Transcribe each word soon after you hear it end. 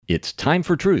It's Time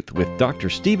for Truth with Dr.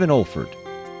 Stephen Olford.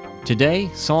 Today,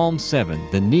 Psalm 7,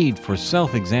 the need for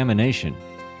self-examination.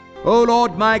 O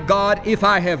Lord my God, if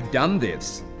I have done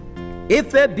this, if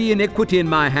there be iniquity in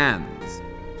my hands,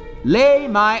 lay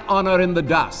my honor in the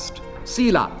dust.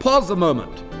 Selah, pause a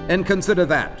moment and consider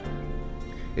that.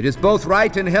 It is both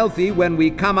right and healthy when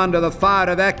we come under the fire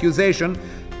of accusation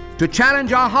to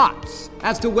challenge our hearts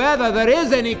as to whether there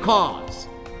is any cause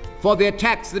for the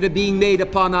attacks that are being made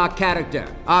upon our character,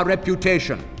 our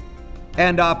reputation,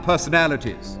 and our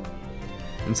personalities.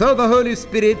 And so the Holy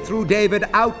Spirit, through David,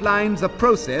 outlines a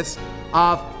process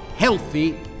of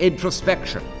healthy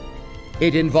introspection.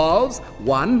 It involves,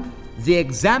 1, the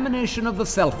examination of the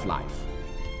self-life.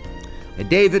 When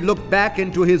David looked back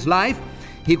into his life,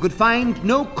 he could find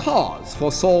no cause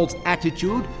for Saul's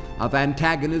attitude of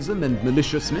antagonism and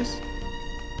maliciousness.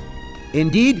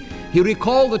 Indeed, he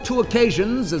recalled the 2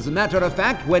 occasions, as a matter of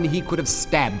fact, when he could have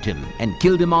stabbed him and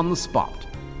killed him on the spot.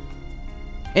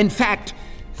 In fact,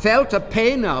 felt a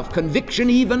pain of conviction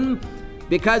even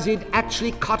because he'd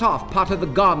actually cut off part of the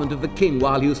garment of the king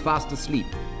while he was fast asleep,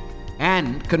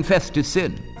 and confessed his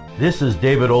sin. This is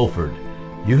David Olford.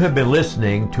 You have been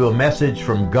listening to a message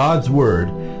from God's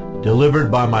Word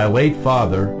delivered by my late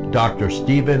father, Dr.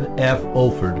 Stephen F.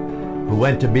 Olford, who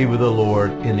went to be with the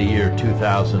Lord in the year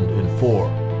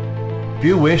 2004. If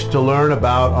you wish to learn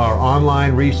about our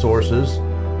online resources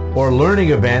or learning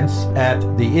events at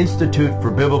the Institute for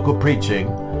Biblical Preaching,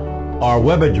 our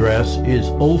web address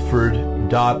is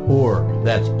olford.org.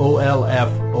 That's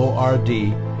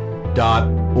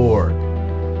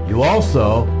olford.org. You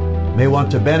also may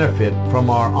want to benefit from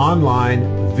our online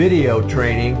video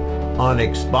training on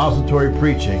expository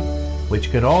preaching,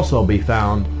 which can also be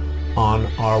found on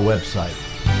our website.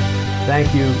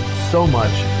 Thank you so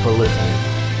much for listening.